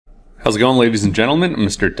How's it going, ladies and gentlemen?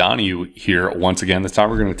 Mr. Donahue here once again. This time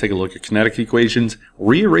we're going to take a look at kinetic equations,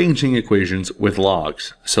 rearranging equations with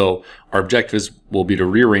logs. So our objectives will be to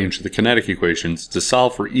rearrange the kinetic equations to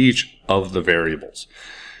solve for each of the variables.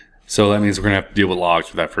 So that means we're going to have to deal with logs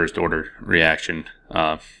for that first order reaction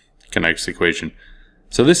kinetics equation.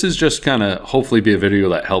 So this is just kind of hopefully be a video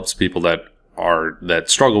that helps people that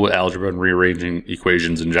struggle with algebra and rearranging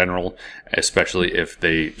equations in general, especially if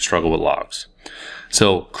they struggle with logs.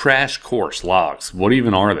 So crash course, logs, what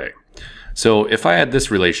even are they? So if I had this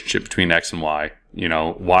relationship between x and y,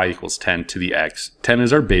 y equals 10 to the x, 10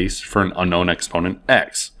 is our base for an unknown exponent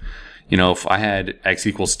x. If I had x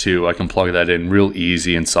equals 2, I can plug that in real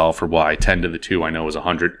easy and solve for y. 10 to the 2 I know is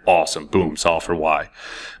 100. Awesome. Boom. Solve for y.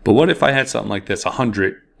 But what if I had something like this?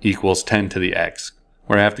 100 equals 10 to the x,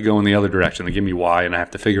 where I have to go in the other direction. They give me y and I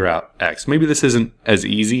have to figure out x. Maybe this isn't as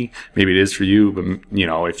easy. Maybe it is for you.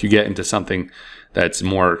 But, if you get into something that's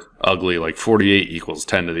more ugly, like 48 equals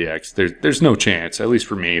 10 to the x, there's no chance, at least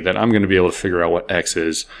for me, that I'm going to be able to figure out what x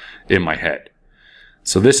is in my head.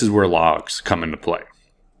 So this is where logs come into play.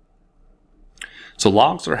 So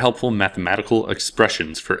logs are helpful mathematical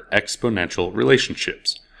expressions for exponential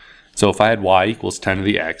relationships. So if I had y equals 10 to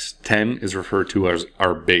the x, 10 is referred to as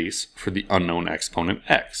our base for the unknown exponent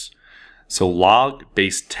x. So log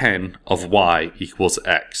base 10 of y equals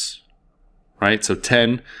x, right? So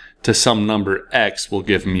 10 to some number x will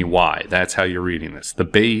give me y. That's how you're reading this. The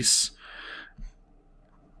base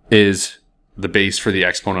is the base for the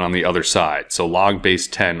exponent on the other side. So log base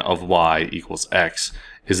 10 of y equals x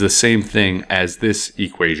is the same thing as this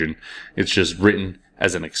equation. It's just written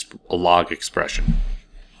as a log expression.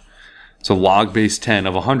 So log base 10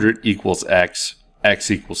 of 100 equals x,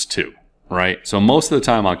 x equals 2, right? So most of the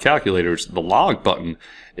time on calculators, the log button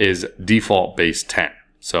is default base 10.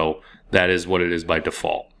 So that is what it is by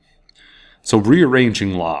default. So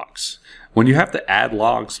rearranging logs. When you have to add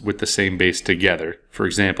logs with the same base together, for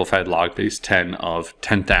example, if I had log base 10 of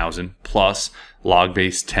 10,000 plus log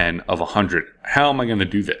base 10 of 100, how am I going to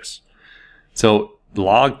do this? So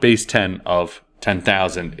log base 10 of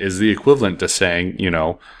 10,000 is the equivalent to saying,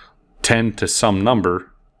 10 to some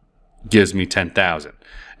number gives me 10,000,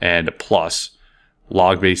 and plus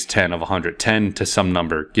log base 10 of 100, 10 to some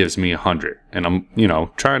number gives me 100. And I'm,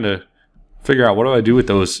 trying to figure out what do I do with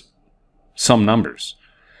those some numbers.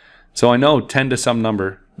 So I know 10 to some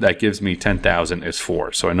number that gives me 10,000 is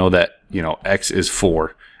 4. So I know that, x is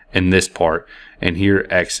 4 in this part, and here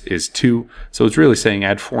x is 2. So it's really saying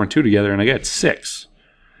add 4 and 2 together and I get 6.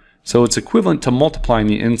 So it's equivalent to multiplying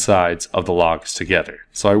the insides of the logs together.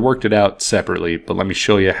 So I worked it out separately, but let me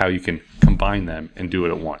show you how you can combine them and do it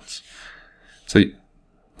at once. So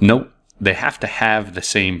note, they have to have the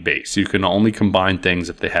same base. You can only combine things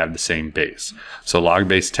if they have the same base. So log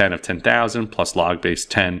base 10 of 10,000 plus log base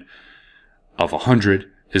 10 of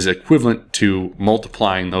 100 is equivalent to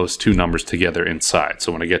multiplying those two numbers together inside.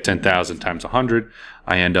 So when I get 10,000 times 100,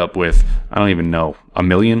 I end up with, I don't even know, a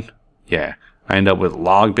million? Yeah, I end up with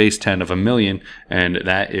log base 10 of a million, and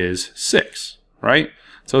that is 6, right?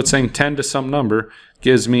 So it's saying 10 to some number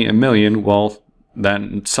gives me a million. Well,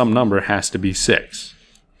 then some number has to be 6.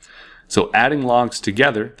 So adding logs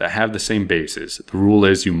together that have the same bases, the rule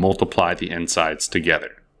is you multiply the insides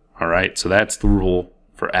together. All right, so that's the rule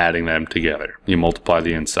for adding them together. You multiply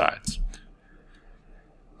the insides.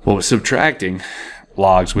 Well, with subtracting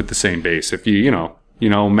logs with the same base, if you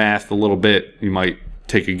math a little bit, you might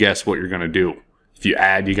take a guess what you're going to do. If you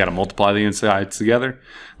add, you got to multiply the insides together.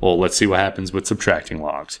 Well, let's see what happens with subtracting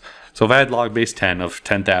logs. So if I had log base 10 of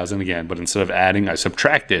 10,000 again, but instead of adding, I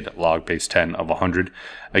subtracted log base 10 of 100.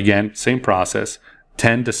 Again, same process.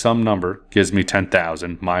 10 to some number gives me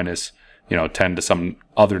 10,000 minus, 10 to some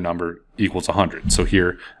other number equals 100. So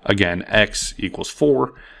here, again, x equals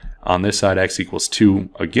 4. On this side, x equals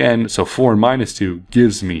 2 again. So 4 minus 2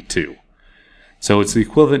 gives me 2. So it's the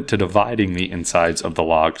equivalent to dividing the insides of the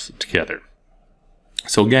logs together.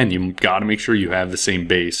 So again, you got to make sure you have the same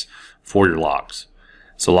base for your logs.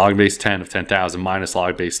 So log base 10 of 10,000 minus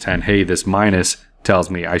log base 10. Hey, this minus tells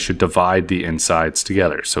me I should divide the insides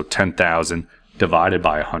together. So 10,000 divided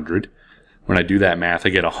by 100. When I do that math, I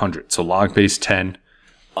get 100. So log base 10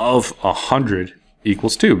 of 100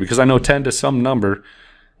 equals 2. Because I know 10 to some number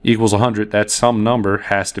equals 100. That some number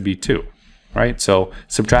has to be 2. Right? So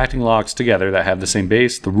subtracting logs together that have the same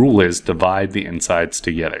base, the rule is divide the insides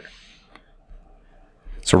together.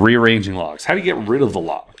 So rearranging logs. How do you get rid of the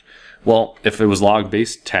log? Well, if it was log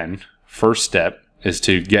base 10, first step is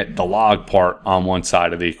to get the log part on one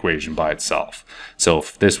side of the equation by itself. So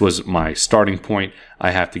if this was my starting point,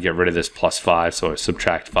 I have to get rid of this plus 5, so I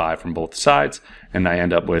subtract 5 from both sides, and I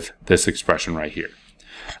end up with this expression right here.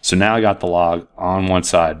 So now I got the log on one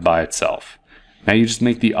side by itself. Now you just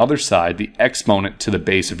make the other side the exponent to the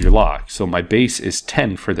base of your log. So my base is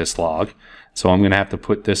 10 for this log. So I'm going to have to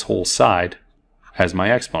put this whole side as my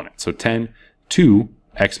exponent. So 10 to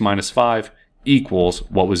x minus 5 equals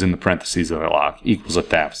what was in the parentheses of the log, equals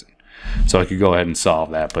 1,000. So I could go ahead and solve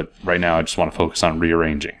that, but right now I just want to focus on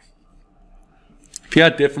rearranging. If you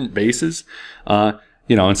got different bases,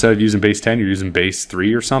 you know, instead of using base 10, you're using base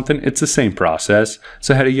 3 or something, it's the same process.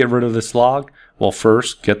 So how do you get rid of this log? Well,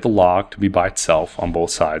 first, get the log to be by itself on both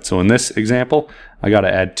sides. So in this example, I got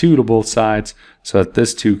to add 2 to both sides so that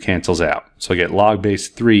this 2 cancels out. So I get log base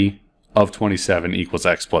 3 of 27 equals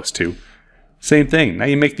x plus 2. Same thing. Now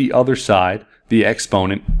you make the other side the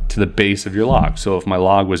exponent to the base of your log. So if my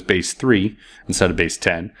log was base 3 instead of base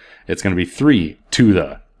 10, it's going to be 3 to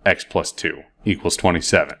the x plus 2 equals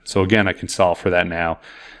 27. So again, I can solve for that now,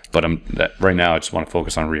 but right now I just want to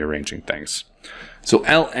focus on rearranging things. So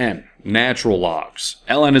ln, natural logs.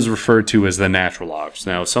 ln is referred to as the natural logs.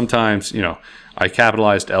 Now sometimes, you know, I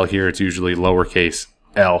capitalized L here. It's usually lowercase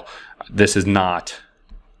l. This is not,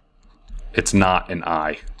 it's not an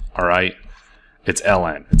I, all right? It's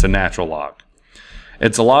ln. It's a natural log.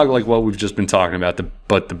 It's a log like what we've just been talking about,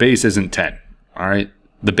 but the base isn't 10, all right?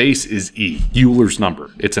 The base is e, Euler's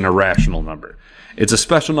number. It's an irrational number. It's a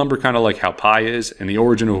special number, kind of like how pi is, and the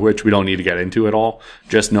origin of which we don't need to get into at all.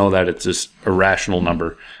 Just know that it's this irrational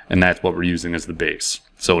number, and that's what we're using as the base.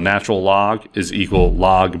 So natural log is equal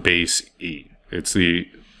log base e. It's the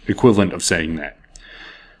equivalent of saying that.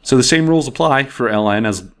 So the same rules apply for ln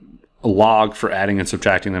as a log for adding and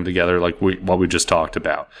subtracting them together, like what we just talked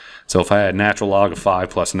about. So if I had natural log of 5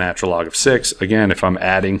 plus a natural log of 6, again, if I'm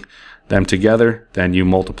adding them together, then you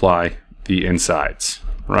multiply the insides,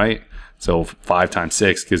 right? So 5 times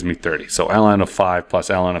 6 gives me 30. So ln of 5 plus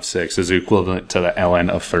ln of 6 is equivalent to the ln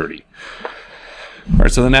of 30. All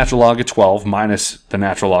right, so the natural log of 12 minus the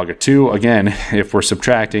natural log of 2. Again, if we're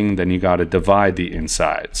subtracting, then you got to divide the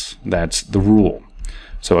insides. That's the rule.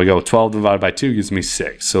 So I go 12 divided by 2 gives me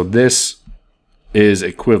 6. So this is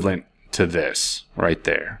equivalent to this right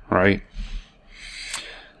there, right?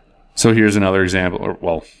 So here's another example.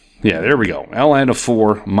 Well, yeah, there we go. ln of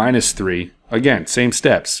 4 minus 3. Again, same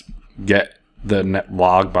steps. Get the net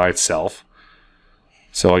log by itself.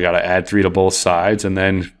 So I got to add 3 to both sides and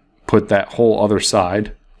then put that whole other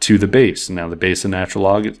side to the base. Now the base of natural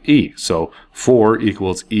log is e. So 4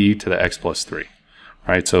 equals e to the x plus 3.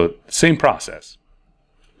 Right? So same process.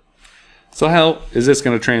 So how is this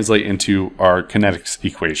going to translate into our kinetics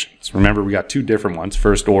equations? Remember, we got 2 different ones.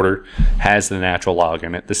 First order has the natural log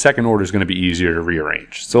in it. The second order is going to be easier to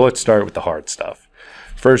rearrange. So let's start with the hard stuff.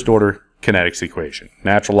 First order kinetics equation.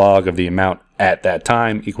 Natural log of the amount at that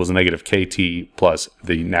time equals negative kt plus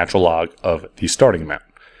the natural log of the starting amount.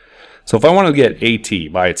 So if I want to get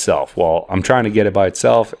at by itself, well, I'm trying to get it by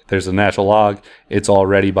itself. There's a natural log. It's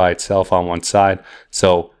already by itself on one side.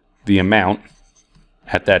 So the amount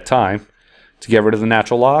at that time, to get rid of the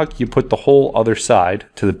natural log, you put the whole other side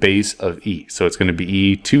to the base of e. So it's going to be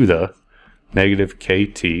e to the negative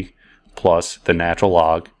kt plus the natural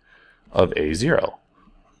log of a0.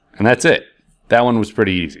 And that's it. That one was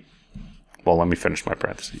pretty easy. Well, let me finish my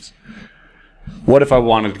parentheses. What if I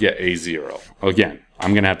wanted to get a0? Again,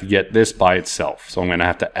 I'm going to have to get this by itself. So I'm going to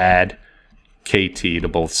have to add kt to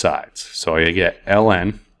both sides. So I get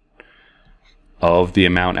ln of the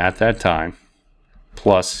amount at that time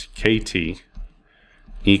plus kt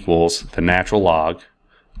equals the natural log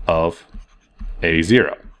of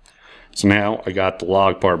a0. So now I got the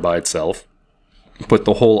log part by itself. Put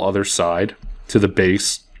the whole other side to the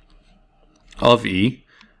base of e.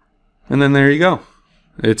 And then there you go.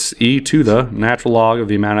 It's e to the natural log of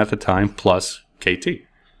the amount at the time plus kt.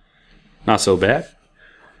 Not so bad.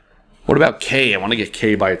 What about k? I want to get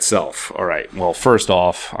k by itself. All right. Well, first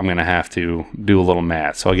off, I'm going to have to do a little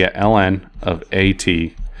math. So I get ln of at.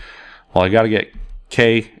 Well, I got to get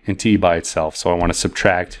k and t by itself. So I want to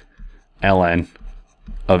subtract ln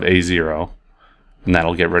of a0. And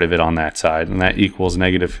that'll get rid of it on that side. And that equals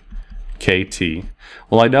negative kt.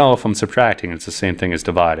 Well, I know if I'm subtracting, it's the same thing as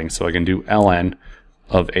dividing. So I can do ln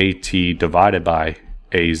of at divided by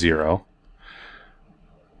a0,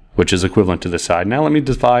 which is equivalent to this side. Now let me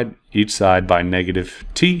divide each side by negative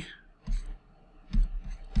t.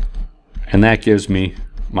 And that gives me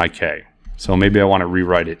my k. So maybe I want to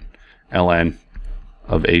rewrite it ln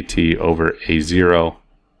of at over a0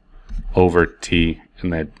 over t,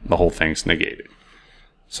 and then the whole thing's negated.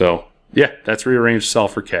 So yeah, that's rearranged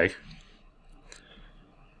solve for k.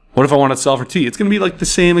 What if I want to solve for t? It's going to be like the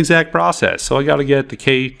same exact process. So I got to get the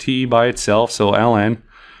kt by itself. So ln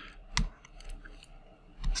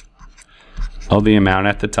of the amount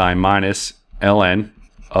at the time minus ln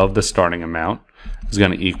of the starting amount is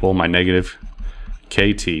going to equal my negative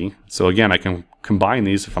kt. So again, I can combine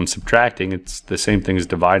these. If I'm subtracting, it's the same thing as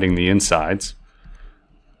dividing the insides.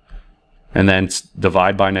 And then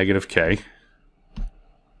divide by negative k.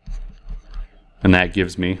 And that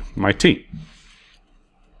gives me my t.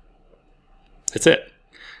 That's it.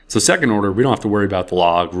 So second order, we don't have to worry about the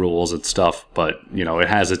log rules and stuff, but you know, it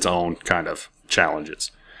has its own kind of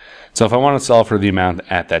challenges. So if I want to solve for the amount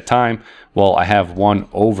at that time, well, I have 1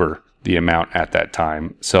 over the amount at that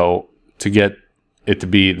time. So to get it to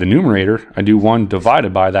be the numerator, I do 1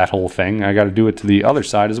 divided by that whole thing. I got to do it to the other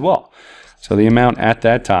side as well. So the amount at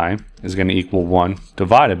that time is going to equal 1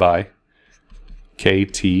 divided by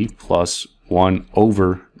kt plus 1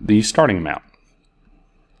 over the starting amount.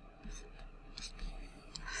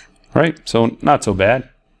 Right, so not so bad.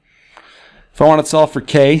 If I want to solve for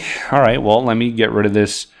k, all right, well, let me get rid of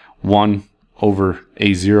this 1 over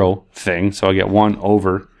a0 thing. So I get 1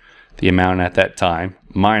 over the amount at that time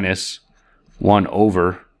minus 1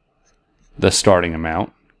 over the starting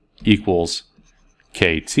amount equals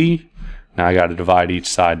kt. Now I got to divide each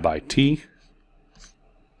side by t.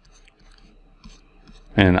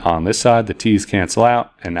 And on this side, the t's cancel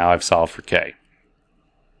out, and now I've solved for k.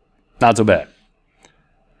 Not so bad.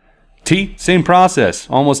 T, same process,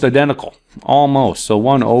 almost identical. Almost. So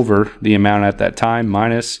 1 over the amount at that time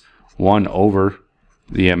minus 1 over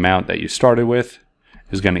the amount that you started with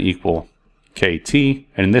is going to equal kt.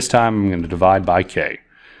 And this time I'm going to divide by k.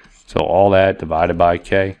 So all that divided by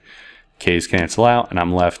k. K's cancel out, and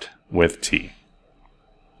I'm left with t.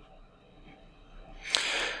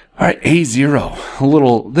 All right,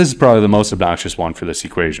 a0. This is probably the most obnoxious one for this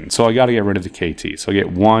equation. So I got to get rid of the kt. So I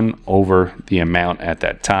get 1 over the amount at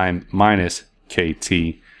that time minus kt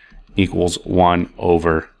equals 1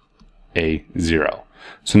 over a0.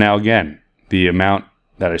 So now again, the amount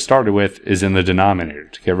that I started with is in the denominator.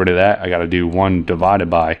 To get rid of that, I got to do 1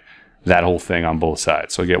 divided by that whole thing on both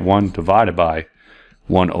sides. So I get 1 divided by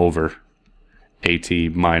 1 over at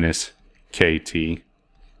minus kt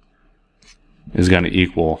is going to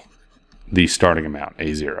equal the starting amount,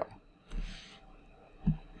 a0.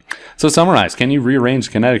 So to summarize, can you rearrange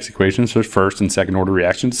kinetics equations for first and second order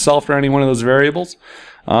reactions to solve for any one of those variables?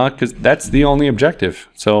 Because that's the only objective.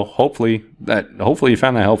 So hopefully you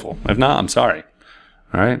found that helpful. If not, I'm sorry.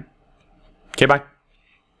 All right. Okay, bye.